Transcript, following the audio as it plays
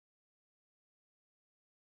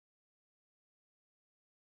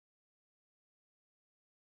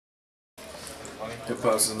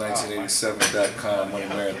Hip-hop since 1987.com, Money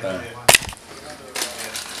Marathon.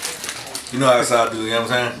 You know how I do, you know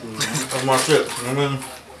what I'm saying? That's my shit. You know what I mean?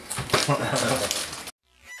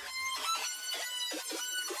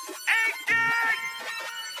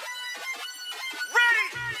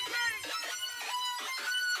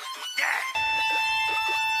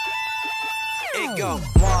 It go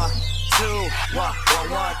 1, 2, 1,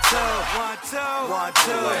 1, 2, 1, 2.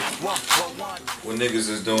 When niggas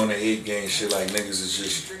is doing the 8 game shit, like niggas is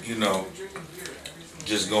just, you know,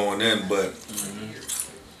 just going in, but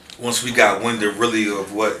once we got wind of really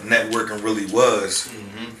of what networking really was,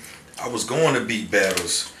 I was going to beat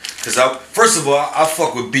battles. Cause first of all, I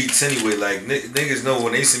fuck with beats anyway. Like niggas know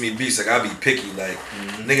when they send me beats, like I be picky. Like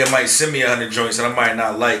nigga might send me 100 joints and I might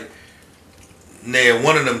not like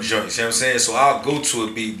one of them joints. You know what I'm saying? So I'll go to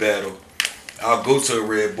a beat battle. I'll go to a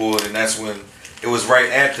red board, and that's when it was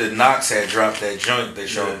right after Knox had dropped that joint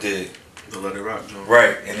that y'all did. The Let It Rock joint.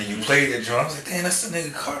 Right, and then you played that joint. I was like, damn, that's the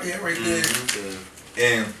nigga Cardiac right there.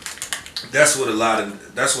 And that's what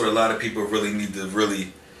a lot of people really need to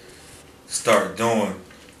really start doing.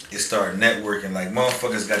 Is start networking. Like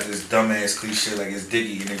motherfuckers got this dumbass cliche like it's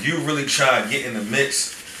Diggy, and if you really try to get in the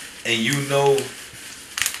mix, and you know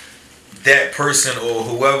that person or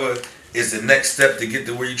whoever is the next step to get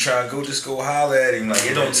to where you trying to go, just go holler at him. Like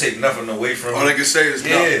it don't take nothing away from him. All they can say is no.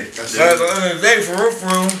 Yeah. That's it. For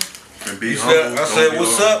real. And be humble. I said,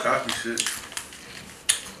 what's up? Copy shit.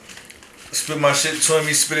 Spit my shit to him,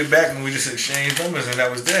 he spit it back, and we just exchanged numbers, and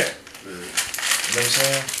that was that. You know what I'm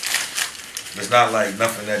saying? It's not like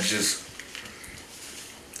nothing that just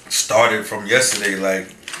started from yesterday. Like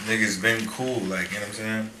niggas been cool. Like, you know what I'm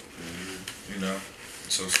saying? You know.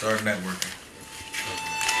 So start networking.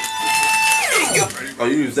 Oh,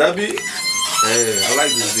 you use that beat? Yeah, I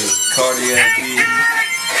like this beat. Cardiac beat.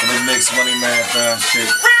 And the mixed Money Marathon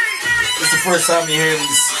shit. It's the first time you hear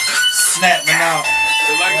me snapping out.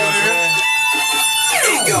 You like that?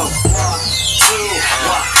 It go 1, 2,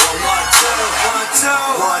 1, 1,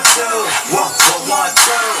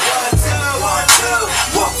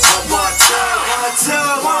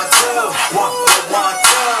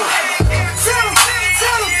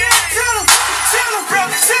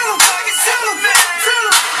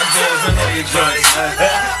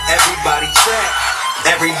 everybody trap,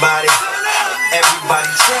 everybody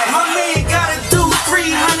trap. My man gotta do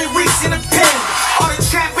 300 weeks in a pen. All the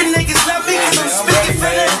trapping niggas love me cause I'm speaking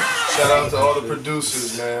for them. Shout out to all the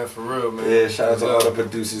producers, man, for real, man. Yeah, shout out to all the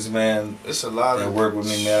producers, man. It's a lot that of work with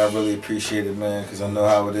me, man. I really appreciate it, man, because I know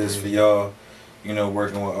how it is for y'all. You know,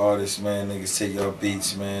 working with artists, man. Niggas take your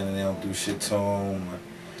beats, man, and they don't do shit to them.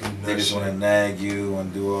 They just want to nag you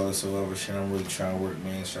and do all this other shit. I'm really trying to work,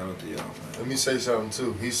 man. Shout out to y'all, man. Let me say something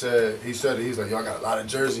too. He said it. He's like, y'all got a lot of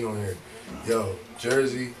Jersey on here. Yo,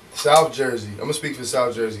 Jersey, South Jersey. I'm gonna speak for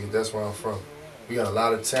South Jersey. That's where I'm from. We got a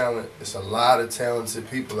lot of talent. It's a lot of talented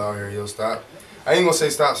people out here. Yo, stop. I ain't gonna say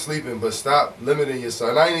stop sleeping, but stop limiting yourself.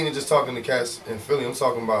 And I ain't even just talking to cats in Philly. I'm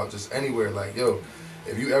talking about just anywhere. Like, yo,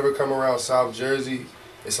 if you ever come around South Jersey,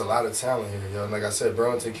 it's a lot of talent here, yo. Like I said,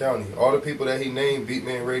 Burlington County. All the people that he named,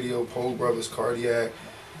 Beatman Radio, Pole Brothers, Cardiac,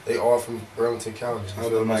 they all from Burlington County. I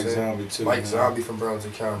know Mike Zombie too. Mike Zombie from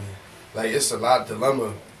Burlington County. Like, it's a lot of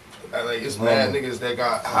dilemma. Like, it's mad niggas that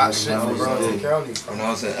got hot shit from Burlington County. When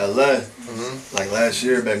I was in LA, like last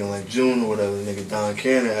year, back in like June or whatever, the nigga Don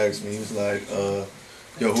Cannon asked me, he was like,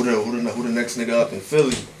 yo, who the next nigga up in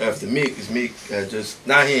Philly after Meek? Cause Meek had just,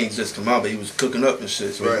 he ain't just come out, but he was cooking up and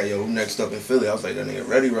shit. So he was like, yo, who next up in Philly? I was like, that nigga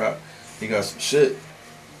Ready Rock. He got some shit.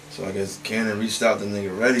 So I guess Cannon reached out to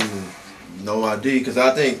nigga Ready and No ID, cause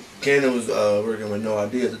I think Cannon was working with No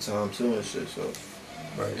ID at the time too and shit. So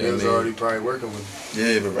right, he was already probably working with him.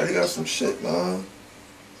 Yeah, but Ready got some shit, man.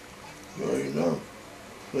 You already know.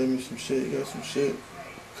 Play me some shit. You got some shit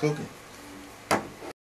cooking.